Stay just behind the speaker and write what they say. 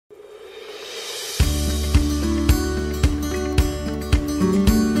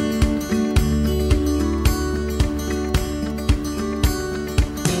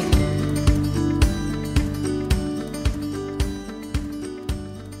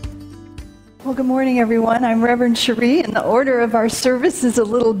Well, good morning, everyone. I'm Reverend Cherie, and the order of our service is a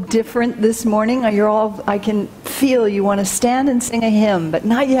little different this morning. I can feel you want to stand and sing a hymn, but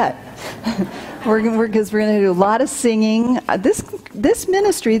not yet. Because we're going to do a lot of singing. This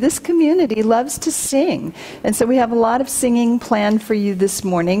ministry, this community loves to sing. And so we have a lot of singing planned for you this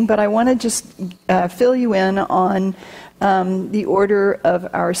morning, but I want to just fill you in on the order of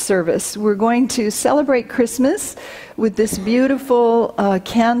our service. We're going to celebrate Christmas with this beautiful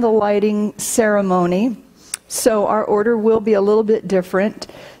candle lighting ceremony. So our order will be a little bit different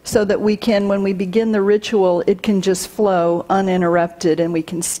so that we can, when we begin the ritual, it can just flow uninterrupted and we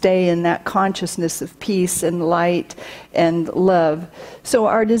can stay in that consciousness of peace and light and love. So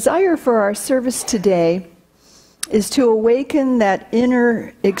our desire for our service today is to awaken that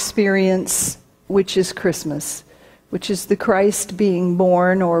inner experience, which is Christmas, which is the Christ being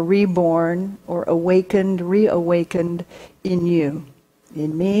born or reborn or awakened, reawakened in you,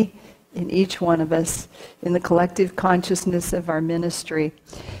 in me, in each one of us, in the collective consciousness of our ministry.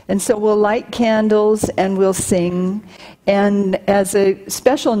 And so we'll light candles and we'll sing. And as a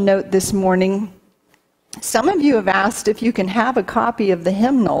special note this morning, some of you have asked if you can have a copy of the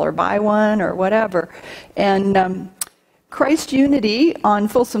hymnal or buy one or whatever. And Christ Unity on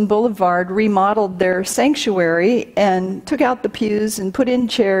Folsom Boulevard remodeled their sanctuary and took out the pews and put in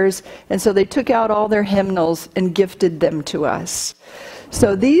chairs, and so they took out all their hymnals and gifted them to us.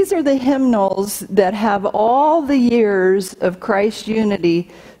 So these are the hymnals that have all the years of Christ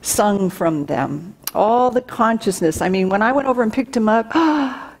Unity sung from them, all the consciousness. I mean, when I went over and picked them up,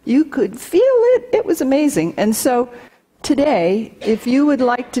 you could feel it. It was amazing. And so today, if you would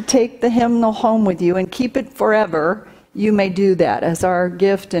like to take the hymnal home with you and keep it forever, you may do that as our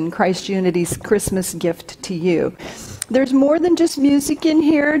gift and Christ Unity's Christmas gift to you. There's more than just music in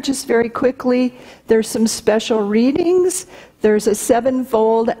here. Just very quickly, there's some special readings. There's a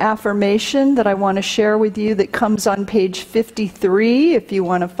sevenfold affirmation that I want to share with you that comes on page 53 if you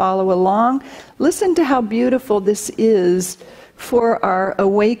want to follow along. Listen to how beautiful this is for our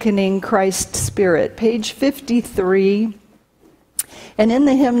awakening Christ spirit. Page 53. And in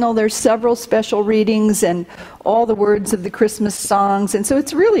the hymnal, there's several special readings and all the words of the Christmas songs. And so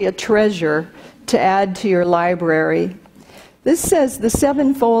it's really a treasure to add to your library. This says the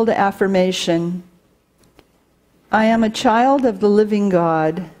sevenfold affirmation: I am a child of the living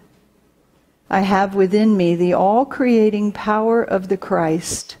God. I have within me the all-creating power of the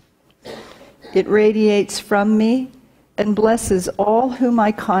Christ. It radiates from me and blesses all whom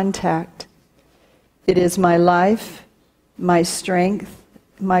I contact. It is my life, my strength,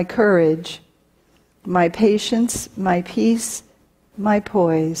 my courage, my patience, my peace, my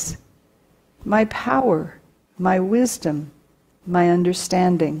poise, my power, my wisdom, my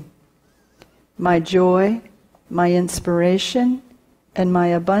understanding, my joy, my inspiration, and my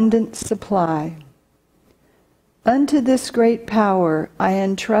abundant supply. Unto this great power I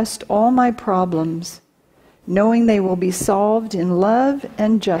entrust all my problems, knowing they will be solved in love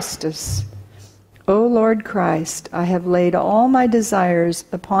and justice. O Lord Christ, I have laid all my desires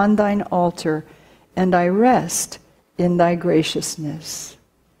upon thine altar, and I rest in thy graciousness.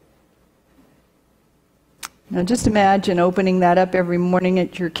 Now just imagine opening that up every morning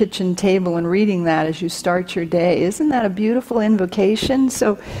at your kitchen table and reading that as you start your day. Isn't that a beautiful invocation?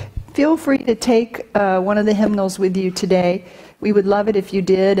 So feel free to take one of the hymnals with you today. We would love it if you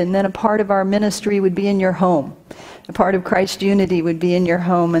did. And then a part of our ministry would be in your home. A part of Christ Unity would be in your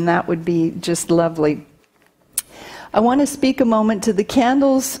home, and that would be just lovely. I want to speak a moment to the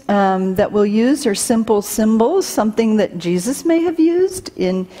candles that we'll use are simple symbols, something that Jesus may have used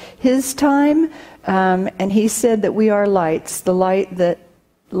in his time. And he said that we are lights, the light that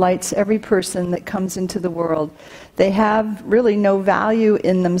lights every person that comes into the world. They have really no value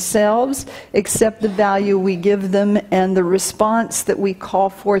in themselves except the value we give them and the response that we call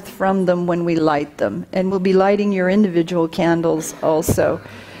forth from them when we light them. And we'll be lighting your individual candles also.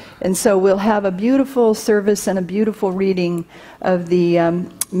 And so we'll have a beautiful service and a beautiful reading of the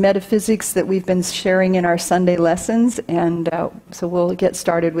metaphysics that we've been sharing in our Sunday lessons. And so we'll get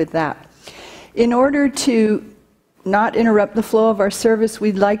started with that. In order to not interrupt the flow of our service,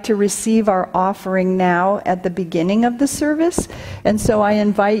 we'd like to receive our offering now at the beginning of the service. And so I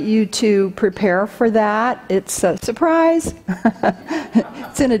invite you to prepare for that. It's a surprise.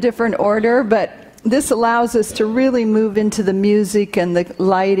 It's in a different order, but this allows us to really move into the music and the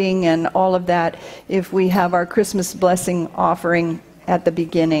lighting and all of that if we have our Christmas blessing offering at the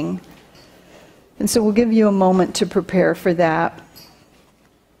beginning. And so we'll give you a moment to prepare for that.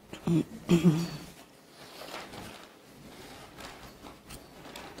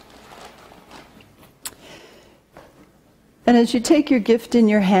 And as you take your gift in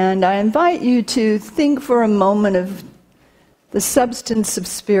your hand, I invite you to think for a moment of the substance of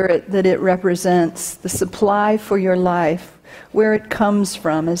spirit that it represents, the supply for your life, where it comes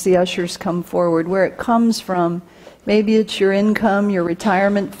from as the ushers come forward, where it comes from. Maybe it's your income, your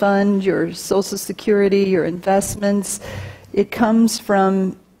retirement fund, your Social Security, your investments. It comes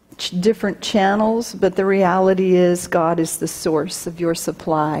from different channels, but the reality is God is the source of your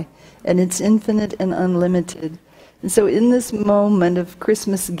supply, and it's infinite and unlimited. And so in this moment of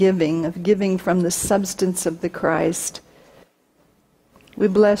Christmas giving, of giving from the substance of the Christ, we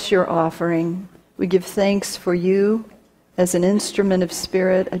bless your offering. We give thanks for you as an instrument of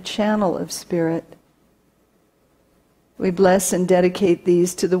Spirit, a channel of Spirit. We bless and dedicate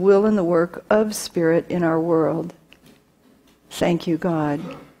these to the will and the work of Spirit in our world. Thank you, God.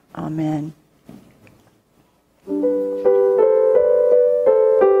 Amen.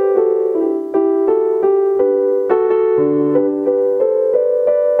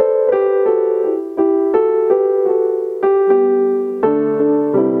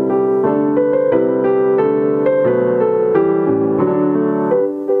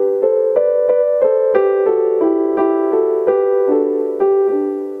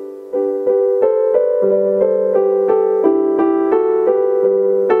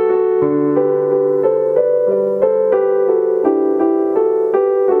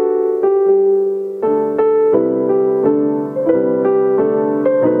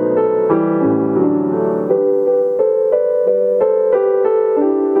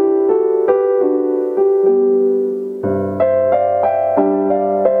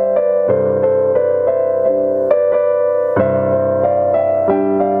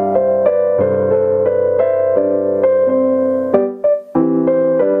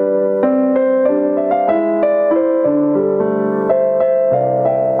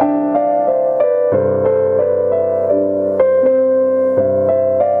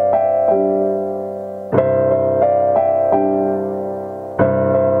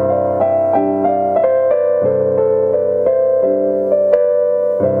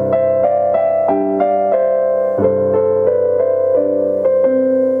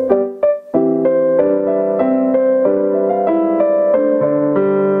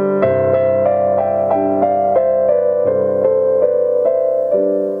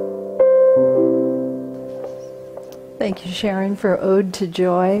 Thank you, Sharon, for Ode to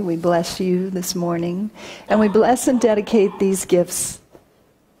Joy. We bless you this morning. And we bless and dedicate these gifts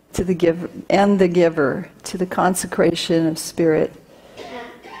to the giver and the giver, to the consecration of Spirit,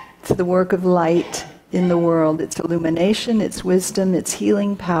 to the work of light in the world, its illumination, its wisdom, its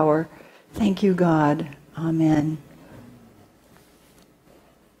healing power. Thank you, God. Amen.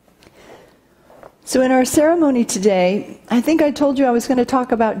 So in our ceremony today, I think I told you I was going to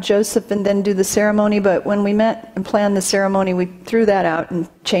talk about Joseph and then do the ceremony, but when we met and planned the ceremony, we threw that out and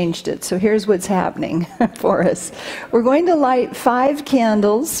changed it. So here's what's happening for us. We're going to light 5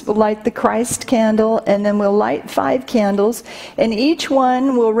 candles. We'll light the Christ candle, and then we'll light 5 candles, and each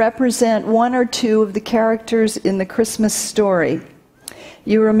one will represent 1 or 2 of the characters in the Christmas story.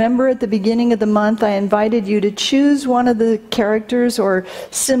 You remember at the beginning of the month, I invited you to choose one of the characters or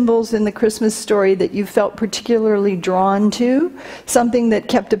symbols in the Christmas story that you felt particularly drawn to, something that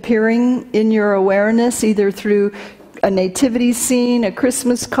kept appearing in your awareness, either through a nativity scene, a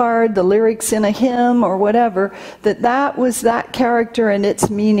Christmas card, the lyrics in a hymn, or whatever, that was that character and its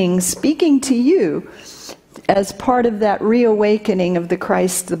meaning speaking to you as part of that reawakening of the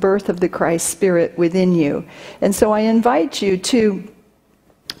Christ, the birth of the Christ Spirit within you. And so I invite you to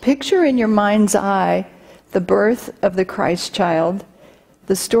picture in your mind's eye the birth of the Christ child.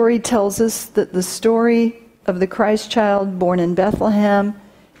 The story tells us that the story of the Christ child born in Bethlehem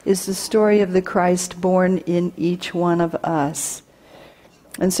is the story of the Christ born in each one of us.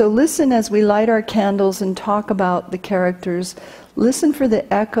 And so listen as we light our candles and talk about the characters. Listen for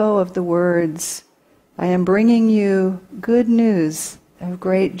the echo of the words, I am bringing you good news of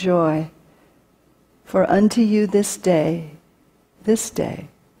great joy. For unto you this day,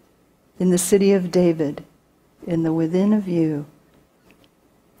 in the city of David, in the within of you,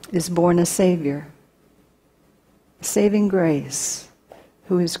 is born a Savior, saving grace,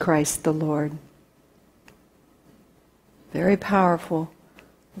 who is Christ the Lord. Very powerful,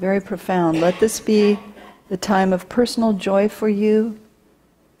 very profound. Let this be the time of personal joy for you,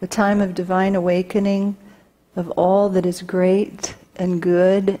 the time of divine awakening of all that is great and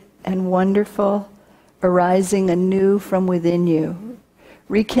good and wonderful, arising anew from within you.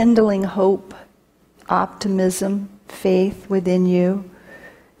 Rekindling hope, optimism, faith within you.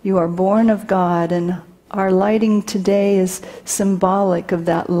 You are born of God, and our lighting today is symbolic of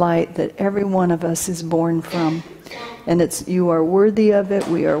that light that every one of us is born from. And it's, you are worthy of it,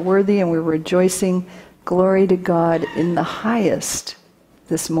 we are worthy, and we're rejoicing. Glory to God in the highest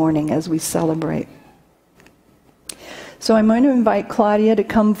this morning as we celebrate. So I'm going to invite Claudia to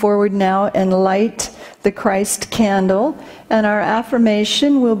come forward now and light the Christ candle. And our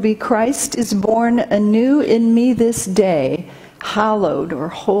affirmation will be, Christ is born anew in me this day. Hallowed or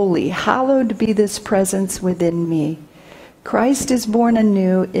holy, hallowed be this presence within me. Christ is born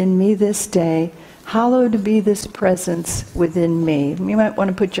anew in me this day. Hallowed be this presence within me. You might want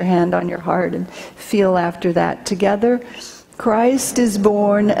to put your hand on your heart and feel after that together. Christ is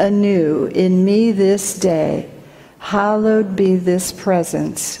born anew in me this day. Hallowed be this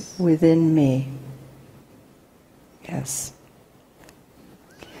presence within me. Yes.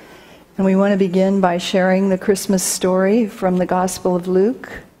 And we want to begin by sharing the Christmas story from the Gospel of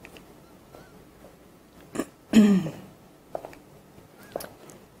Luke.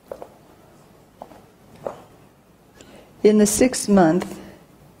 In the 6th month,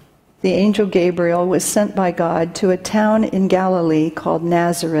 the angel Gabriel was sent by God to a town in Galilee called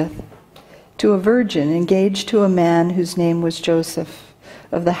Nazareth, to a virgin engaged to a man whose name was Joseph,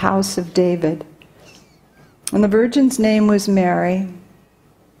 of the house of David. And the virgin's name was Mary.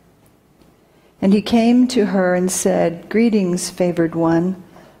 And he came to her and said, "Greetings, favored one,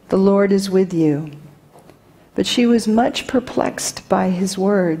 the Lord is with you." But she was much perplexed by his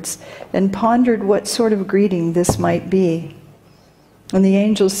words, and pondered what sort of greeting this might be. And the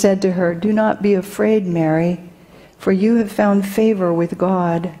angel said to her, "Do not be afraid, Mary, for you have found favor with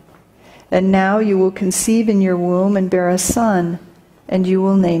God. And now you will conceive in your womb and bear a son, and you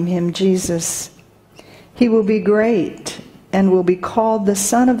will name him Jesus. He will be great and will be called the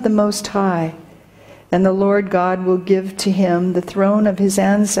Son of the Most High. And the Lord God will give to him the throne of his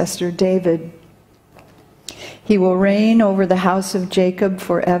ancestor David. He will reign over the house of Jacob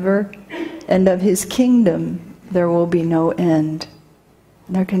forever, and of his kingdom there will be no end."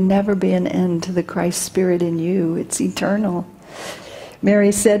 There can never be an end to the Christ Spirit in you. It's eternal.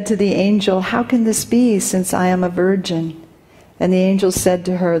 Mary said to the angel, "How can this be, since I am a virgin?" And the angel said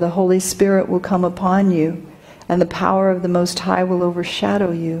to her, "The Holy Spirit will come upon you, and the power of the Most High will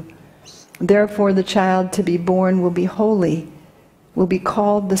overshadow you. Therefore the child to be born will be holy, will be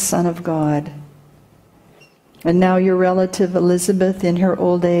called the Son of God. And now your relative Elizabeth in her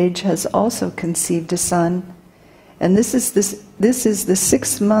old age has also conceived a son. And this is the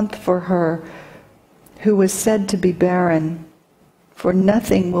 6th month for her who was said to be barren. For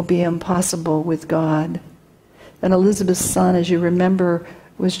nothing will be impossible with God." And Elizabeth's son, as you remember,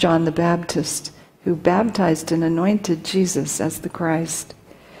 was John the Baptist, who baptized and anointed Jesus as the Christ.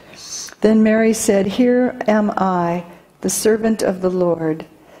 Then Mary said, "Here am I, the servant of the Lord.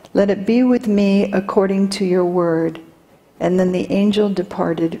 Let it be with me according to your word." And then the angel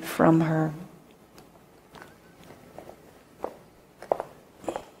departed from her.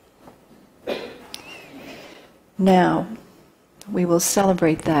 Now, we will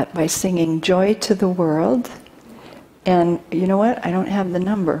celebrate that by singing "Joy to the World." And you know what? I don't have the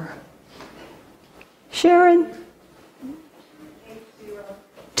number. Sharon?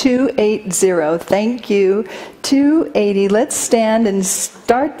 280. Thank you. 280. Let's stand and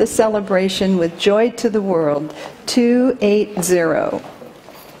start the celebration with "Joy to the World." 280.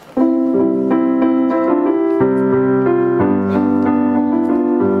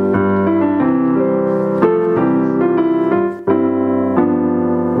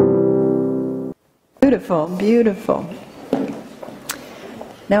 Beautiful, beautiful.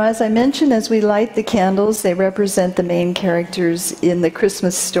 Now, as I mentioned, as we light the candles, they represent the main characters in the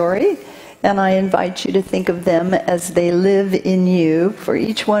Christmas story, and I invite you to think of them as they live in you, for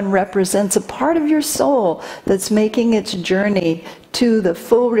each one represents a part of your soul that's making its journey to the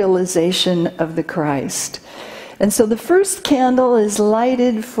full realization of the Christ. And so the first candle is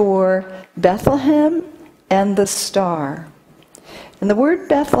lighted for Bethlehem and the star. And the word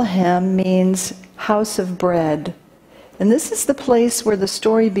Bethlehem means house of bread. And this is the place where the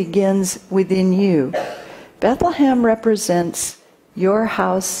story begins within you. Bethlehem represents your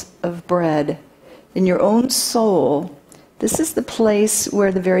house of bread. In your own soul, this is the place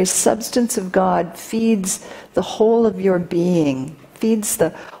where the very substance of God feeds the whole of your being. Feeds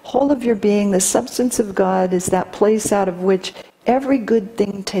the whole of your being. The substance of God is that place out of which every good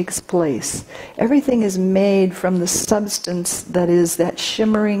thing takes place. Everything is made from the substance that is that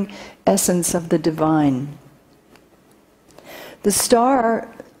shimmering essence of the divine. The star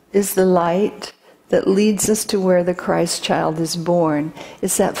is the light that leads us to where the Christ child is born.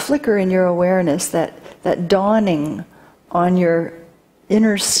 It's that flicker in your awareness, that dawning on your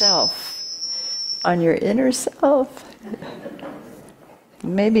inner self. On your inner self.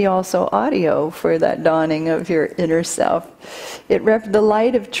 maybe also audio for that dawning of your inner self. The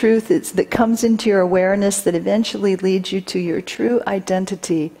light of truth that comes into your awareness that eventually leads you to your true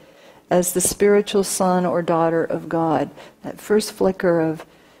identity as the spiritual son or daughter of God. That first flicker of,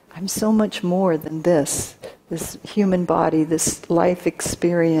 I'm so much more than this human body, this life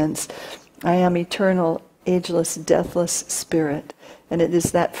experience. I am eternal, ageless, deathless spirit. And it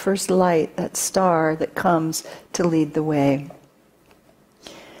is that first light, that star, that comes to lead the way.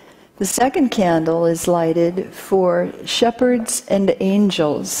 The second candle is lighted for shepherds and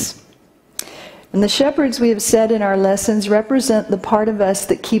angels. And the shepherds, we have said in our lessons, represent the part of us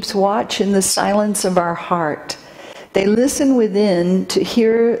that keeps watch in the silence of our heart. They listen within to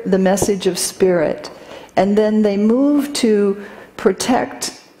hear the message of spirit, and then they move to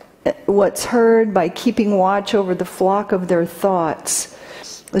protect what's heard by keeping watch over the flock of their thoughts.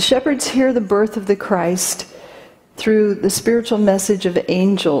 The shepherds hear the birth of the Christ through the spiritual message of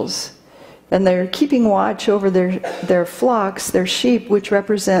angels, and they're keeping watch over their flocks, their sheep, which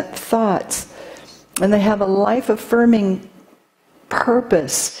represent thoughts, and they have a life-affirming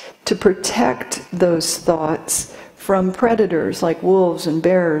purpose to protect those thoughts from predators like wolves and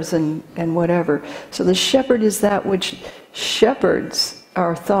bears and whatever. So the shepherd is that which shepherds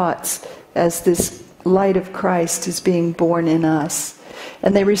our thoughts as this light of Christ is being born in us.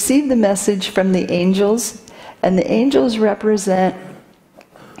 And they receive the message from the angels, and the angels represent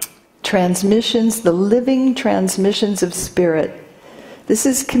transmissions, the living transmissions of spirit. This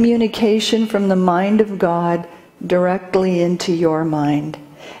is communication from the mind of God directly into your mind.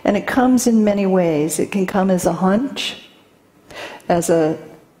 And it comes in many ways. It can come as a hunch, as a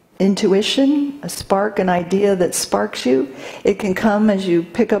intuition, a spark, an idea that sparks you. It can come as you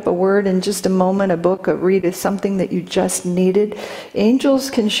pick up a word in just a moment, a book, a read, something that you just needed.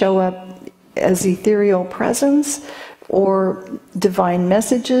 Angels can show up as ethereal presence or divine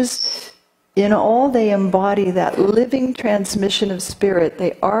messages. In all, they embody that living transmission of spirit.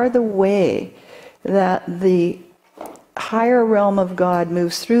 They are the way that the higher realm of God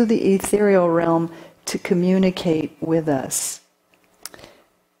moves through the ethereal realm to communicate with us.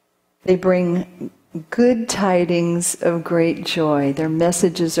 They bring good tidings of great joy. Their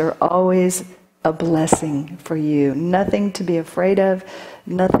messages are always a blessing for you. Nothing to be afraid of,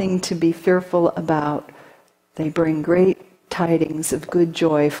 nothing to be fearful about. They bring great tidings of good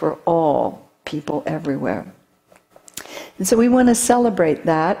joy for all people everywhere. And so we want to celebrate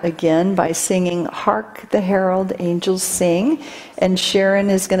that again by singing Hark the Herald Angels Sing. And Sharon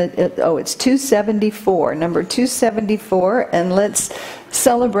is going to, it's 274, number 274. And let's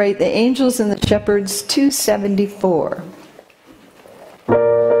celebrate the angels and the shepherds, 274.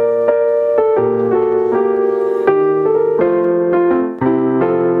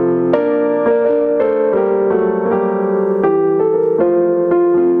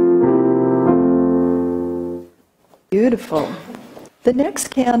 Beautiful. The next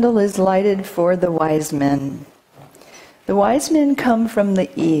candle is lighted for the wise men. The wise men come from the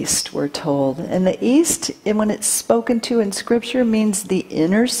east, we're told. And the east, and when it's spoken to in Scripture, means the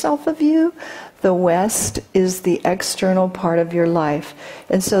inner self of you. The west is the external part of your life.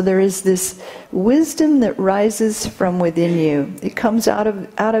 And so there is this wisdom that rises from within you. It comes out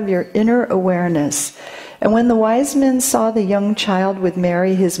of your inner awareness. And when the wise men saw the young child with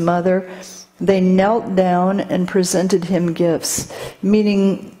Mary, his mother, they knelt down and presented him gifts,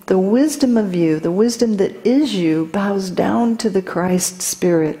 meaning the wisdom of you, the wisdom that is you, bows down to the Christ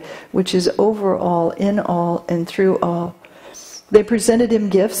Spirit, which is over all, in all, and through all. They presented him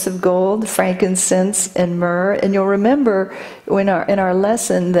gifts of gold, frankincense, and myrrh. And you'll remember in our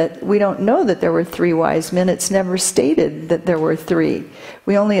lesson that we don't know that there were three wise men. It's never stated that there were three.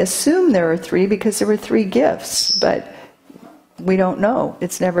 We only assume there are three because there were three gifts, but we don't know.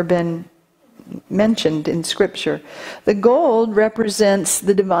 It's never been mentioned in Scripture. The gold represents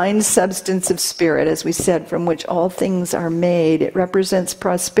the divine substance of spirit, as we said, from which all things are made. It represents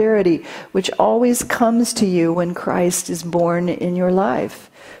prosperity, which always comes to you when Christ is born in your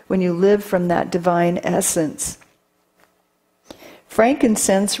life, when you live from that divine essence.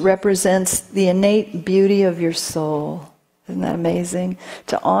 Frankincense represents the innate beauty of your soul. Isn't that amazing?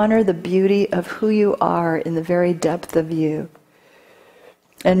 To honor the beauty of who you are in the very depth of you.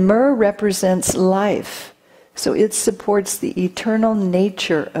 And myrrh represents life, so it supports the eternal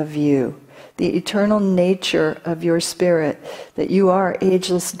nature of you, the eternal nature of your spirit, that you are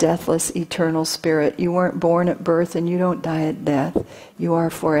ageless, deathless, eternal spirit. You weren't born at birth and you don't die at death. You are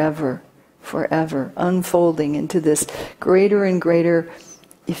forever, forever, unfolding into this greater and greater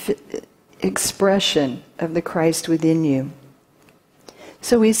expression of the Christ within you.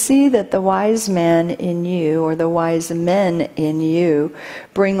 So we see that the wise man in you, or the wise men in you,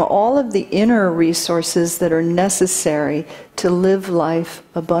 bring all of the inner resources that are necessary to live life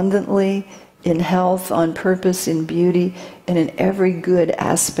abundantly, in health, on purpose, in beauty, and in every good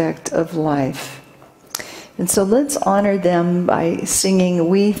aspect of life. And so let's honor them by singing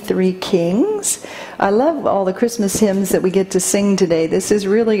We Three Kings. I love all the Christmas hymns that we get to sing today. This is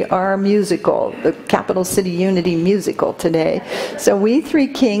really our musical, the Capital City Unity musical today. So We Three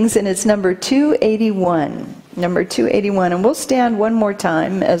Kings, and it's number 281. Number 281. And we'll stand one more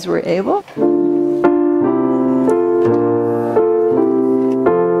time as we're able.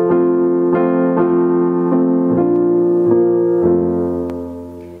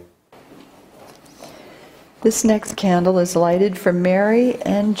 This next candle is lighted for Mary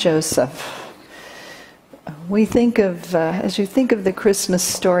and Joseph. We think of, as you think of the Christmas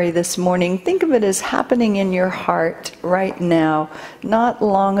story this morning, think of it as happening in your heart right now, not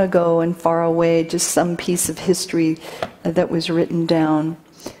long ago and far away, just some piece of history that was written down.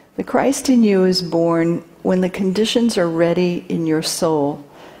 The Christ in you is born when the conditions are ready in your soul,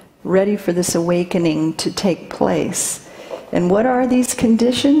 ready for this awakening to take place. And what are these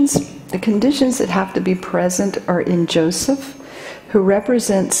conditions? The conditions that have to be present are in Joseph, who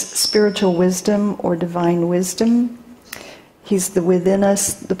represents spiritual wisdom or divine wisdom. He's the within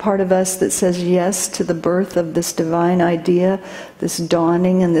us, the part of us that says yes to the birth of this divine idea, this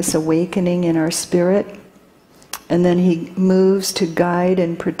dawning and this awakening in our spirit. And then he moves to guide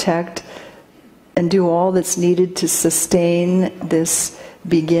and protect and do all that's needed to sustain this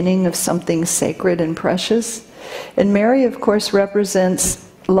beginning of something sacred and precious. And Mary, of course, represents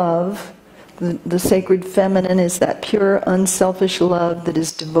love. The sacred feminine is that pure, unselfish love that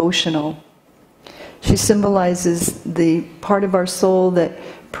is devotional. She symbolizes the part of our soul that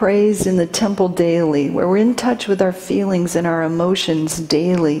prays in the temple daily, where we're in touch with our feelings and our emotions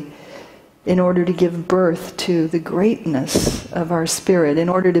daily in order to give birth to the greatness of our spirit, in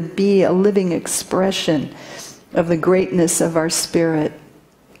order to be a living expression of the greatness of our spirit.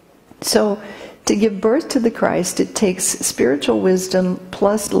 So, to give birth to the Christ, it takes spiritual wisdom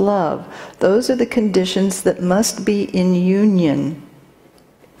plus love. Those are the conditions that must be in union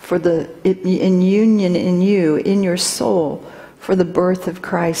in union in you, in your soul, for the birth of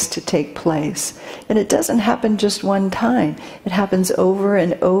Christ to take place. And it doesn't happen just one time. It happens over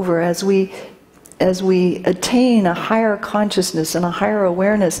and over as we attain a higher consciousness and a higher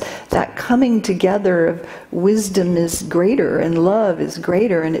awareness. That coming together of wisdom is greater and love is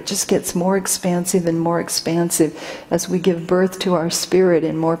greater, and it just gets more expansive and more expansive as we give birth to our spirit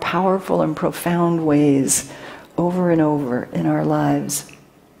in more powerful and profound ways over and over in our lives.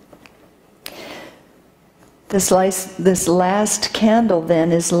 This last candle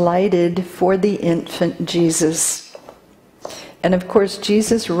then is lighted for the infant Jesus. And of course,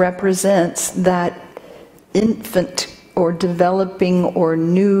 Jesus represents that infant or developing or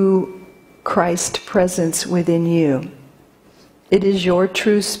new Christ presence within you. It is your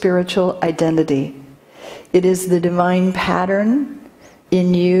true spiritual identity. It is the divine pattern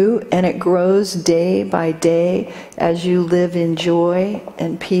in you, and it grows day by day as you live in joy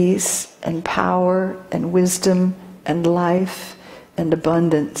and peace and power and wisdom and life and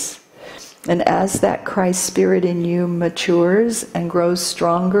abundance. And as that Christ spirit in you matures and grows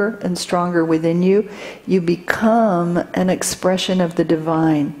stronger and stronger within you, you become an expression of the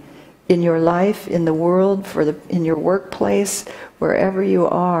divine in your life, in the world, in your workplace, wherever you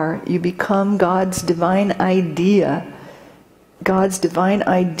are. You become God's divine idea. God's divine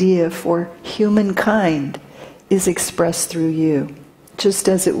idea for humankind is expressed through you, just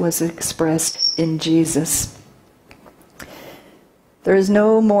as it was expressed in Jesus. There is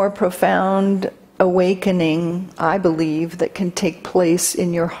no more profound awakening, I believe, that can take place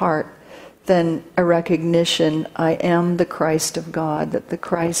in your heart than a recognition, I am the Christ of God, that the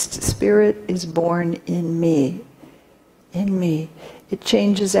Christ Spirit is born in me. In me. It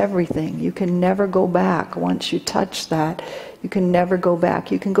changes everything. You can never go back once you touch that. You can never go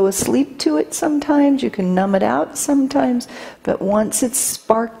back. You can go asleep to it sometimes, you can numb it out sometimes, but once it's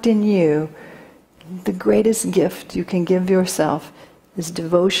sparked in you, the greatest gift you can give yourself is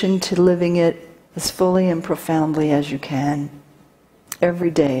devotion to living it as fully and profoundly as you can, every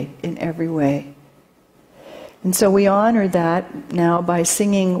day, in every way. And so we honor that now by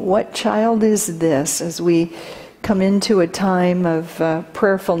singing What Child Is This? As we come into a time of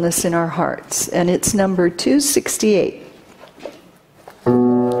prayerfulness in our hearts. And it's number 268.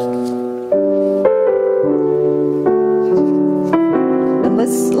 And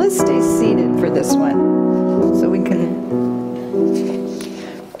let's stay seated for this one so we can.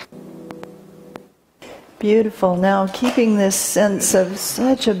 Beautiful. Now, keeping this sense of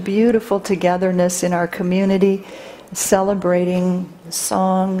such a beautiful togetherness in our community, celebrating the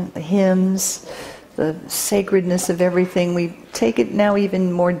song, the hymns, the sacredness of everything, we take it now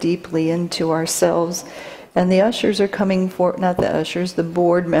even more deeply into ourselves. And the ushers are coming for, not the ushers, the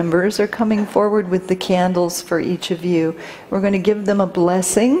board members are coming forward with the candles for each of you. We're going to give them a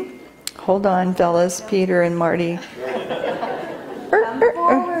blessing. Hold on, fellas, Peter and Marty. Come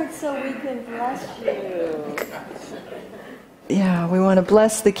forward so we can bless you. Yeah, we want to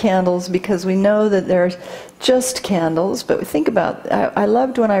bless the candles because we know that they're just candles, but think about, I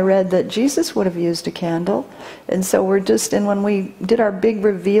loved when I read that Jesus would have used a candle, and so and when we did our big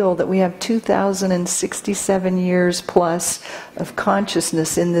reveal that we have 2,067 years plus of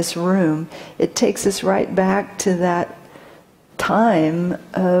consciousness in this room, it takes us right back to that time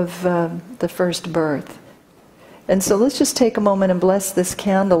of the first birth. And so let's just take a moment and bless this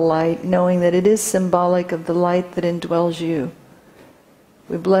candlelight, knowing that it is symbolic of the light that indwells you.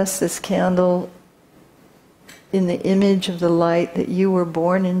 We bless this candle in the image of the light that you were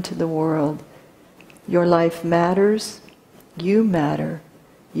born into the world. Your life matters. You matter.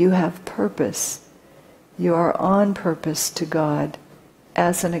 You have purpose. You are on purpose to God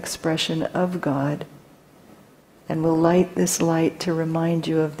as an expression of God. And we'll light this light to remind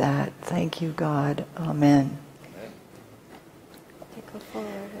you of that. Thank you, God. Amen. Go forward.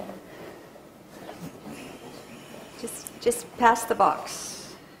 Just pass the box.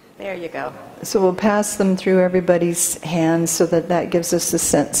 There you go. So we'll pass them through everybody's hands so that gives us a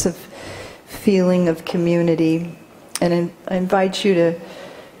sense of feeling of community. And I invite you to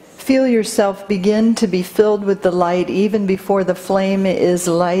feel yourself begin to be filled with the light even before the flame is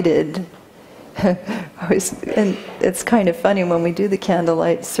lighted. And it's kind of funny when we do the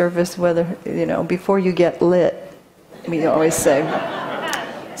candlelight service, whether, before you get lit, we always say.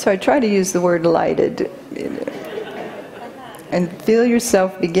 So I try to use the word lighted. And feel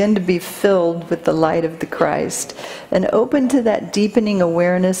yourself begin to be filled with the light of the Christ and open to that deepening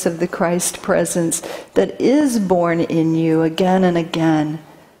awareness of the Christ presence that is born in you again and again,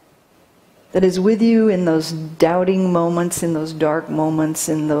 that is with you in those doubting moments, in those dark moments,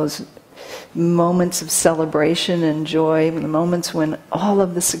 in those moments of celebration and joy, in the moments when all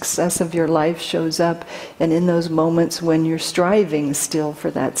of the success of your life shows up, and in those moments when you're striving still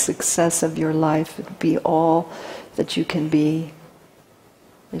for that success of your life to be all that you can be.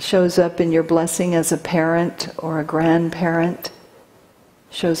 It shows up in your blessing as a parent or a grandparent.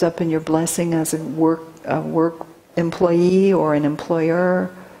 Shows up in your blessing as a work employee or an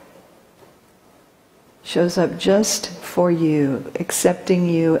employer. Shows up just for you, accepting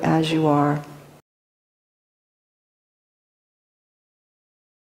you as you are.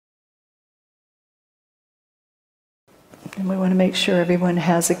 And we want to make sure everyone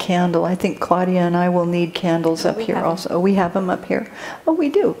has a candle. I think Claudia and I will need candles up here also. Oh, we have them up here? Oh, we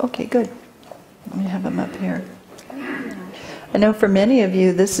do. Okay, good. We have them up here. I know for many of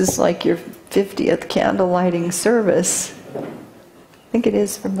you, this is like your 50th candle lighting service. I think it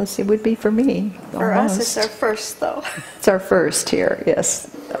is for, let's see, it would be for me. For us, it's our first, though. It's our first here,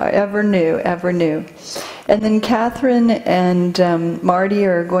 yes. Ever new, ever new. And then Catherine and Marty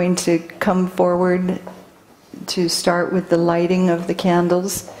are going to come forward to start with the lighting of the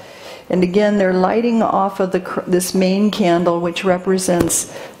candles. And again, they're lighting off of this main candle, which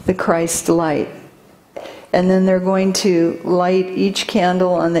represents the Christ light. And then they're going to light each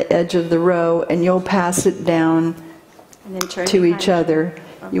candle on the edge of the row, and you'll pass it down and then turn to each other.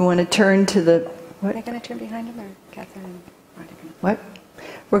 You want to turn to the... What? Am I going to turn behind him, or Catherine and Marty? What?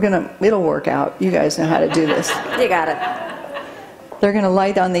 It'll work out. You guys know how to do this. You got it. They're going to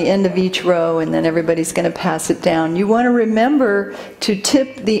light on the end of each row, and then everybody's going to pass it down. You want to remember to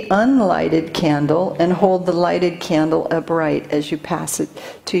tip the unlighted candle and hold the lighted candle upright as you pass it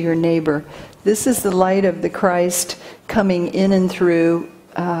to your neighbor. This is the light of the Christ coming in and through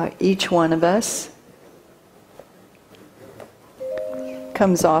each one of us.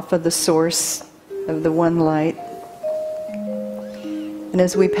 Comes off of the source of the one light. And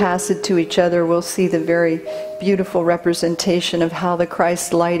as we pass it to each other, we'll see the very beautiful representation of how the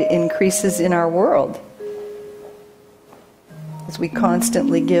Christ light increases in our world. As we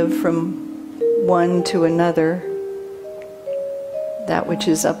constantly give from one to another, that which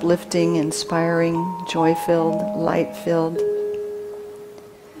is uplifting, inspiring, joy-filled, light-filled.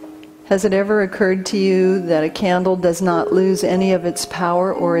 Has it ever occurred to you that a candle does not lose any of its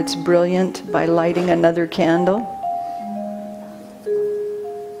power or its brilliance by lighting another candle?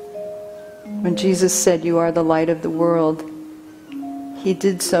 When Jesus said, "You are the light of the world," he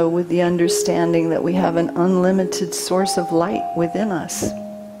did so with the understanding that we have an unlimited source of light within us.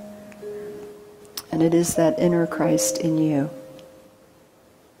 And it is that inner Christ in you.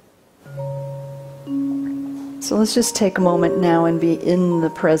 So let's just take a moment now and be in the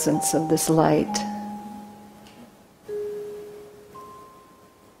presence of this light.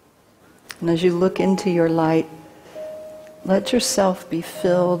 And as you look into your light, let yourself be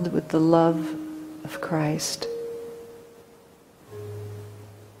filled with the love of Christ.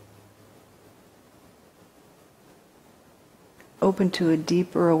 Open to a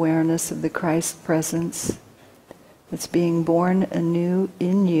deeper awareness of the Christ presence that's being born anew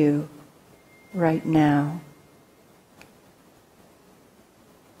in you right now.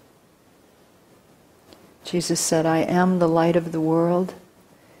 Jesus said, I am the light of the world.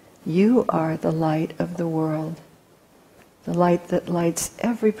 You are the light of the world. The light that lights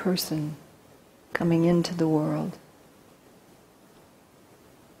every person coming into the world.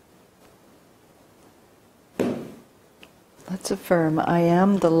 Let's affirm, I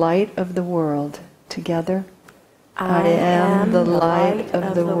am the light of the world. Together, I am the light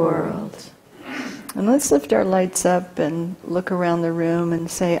of the world. And let's lift our lights up and look around the room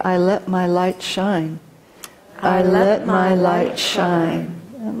and say, I let my light shine. I let my light shine.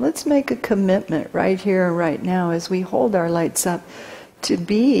 And let's make a commitment right here and right now as we hold our lights up to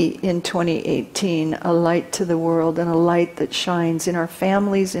be in 2018 a light to the world and a light that shines in our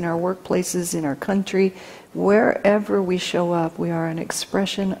families, in our workplaces, in our country. Wherever we show up, we are an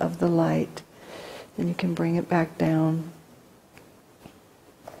expression of the light. And you can bring it back down.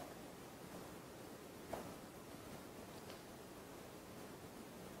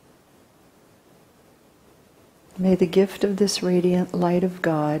 May the gift of this radiant light of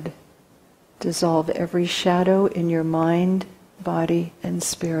God dissolve every shadow in your mind, body, and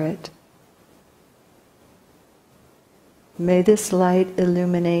spirit. May this light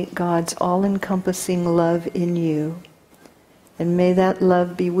illuminate God's all-encompassing love in you, and may that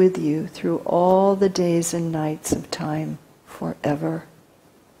love be with you through all the days and nights of time forever.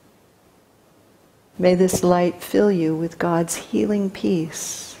 May this light fill you with God's healing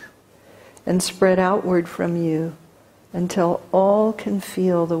peace and spread outward from you until all can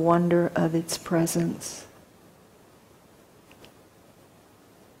feel the wonder of its presence.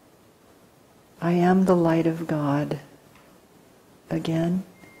 I am the light of God. Again,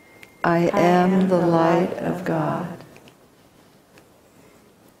 I am the light of God.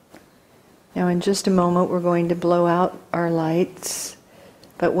 Now in just a moment we're going to blow out our lights,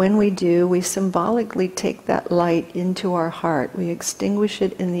 but when we do, we symbolically take that light into our heart. We extinguish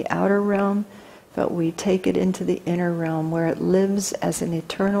it in the outer realm, but we take it into the inner realm where it lives as an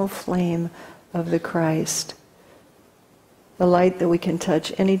eternal flame of the Christ. The light that we can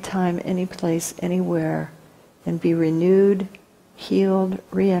touch anytime, any place, anywhere, and be renewed, healed,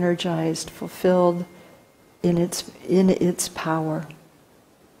 re-energized, fulfilled in its power.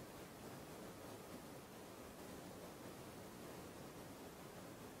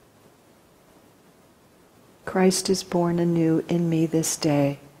 Christ is born anew in me this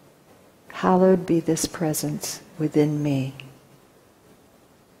day. Hallowed be this presence within me.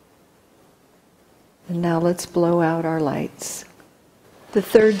 And now let's blow out our lights. The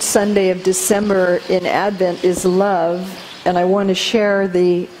third Sunday of December in Advent is love, and I want to share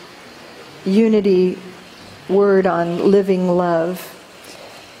the unity word on living love.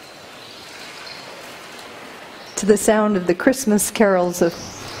 To the sound of the Christmas carols of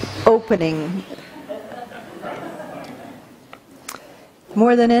opening.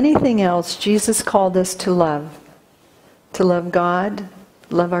 More than anything else, Jesus called us to love. To love God,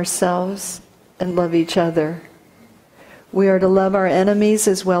 love ourselves, and love each other. We are to love our enemies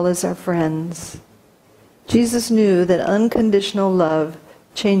as well as our friends. Jesus knew that unconditional love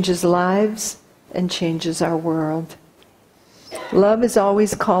changes lives and changes our world. Love is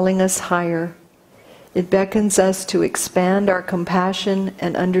always calling us higher. It beckons us to expand our compassion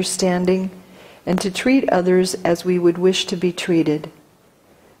and understanding and to treat others as we would wish to be treated.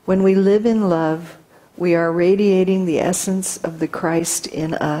 When we live in love, we are radiating the essence of the Christ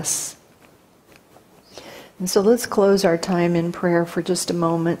in us. And so let's close our time in prayer for just a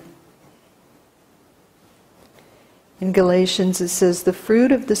moment. In Galatians it says, the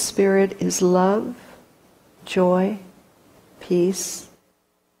fruit of the Spirit is love, joy, peace,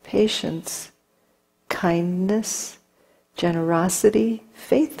 patience, kindness, generosity,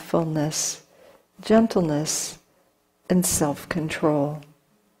 faithfulness, gentleness, and self-control.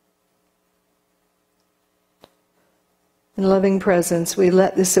 In loving presence, we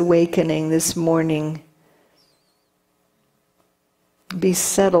let this awakening this morning be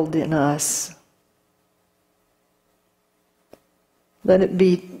settled in us. Let it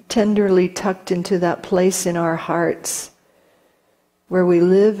be tenderly tucked into that place in our hearts where we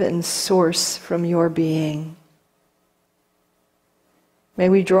live and source from your being. May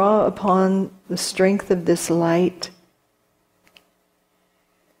we draw upon the strength of this light,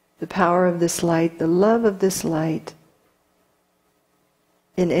 the power of this light, the love of this light,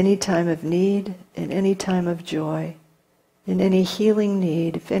 in any time of need, in any time of joy, in any healing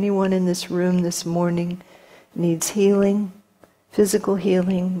need. If anyone in this room this morning needs healing, physical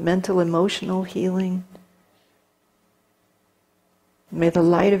healing, mental, emotional healing, may the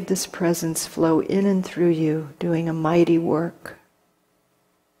light of this presence flow in and through you, doing a mighty work.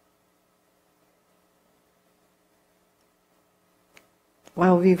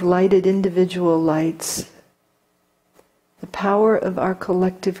 While we've lighted individual lights, the power of our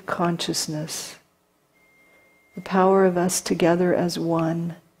collective consciousness, the power of us together as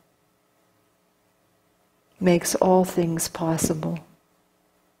one, makes all things possible.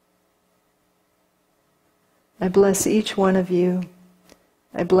 I bless each one of you.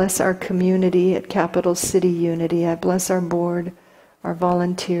 I bless our community at Capital City Unity. I bless our board, our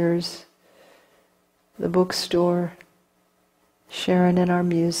volunteers, the bookstore, Sharon and our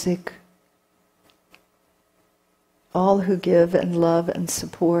music, all who give and love and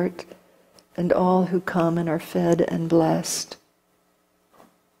support, and all who come and are fed and blessed.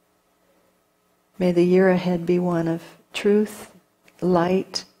 May the year ahead be one of truth,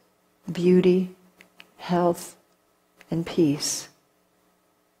 light, beauty, health, and peace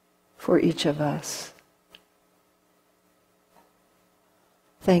for each of us.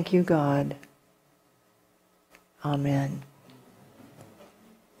 Thank you, God. Amen.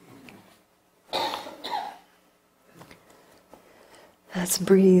 Let's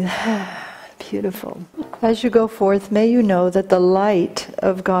breathe. Beautiful. As you go forth, may you know that the light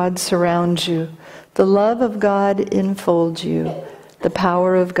of God surrounds you, the love of God enfolds you, the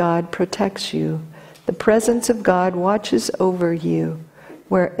power of God protects you, the presence of God watches over you.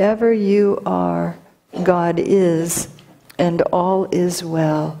 Wherever you are, God is, and all is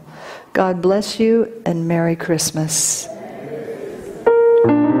well. God bless you, and Merry Christmas.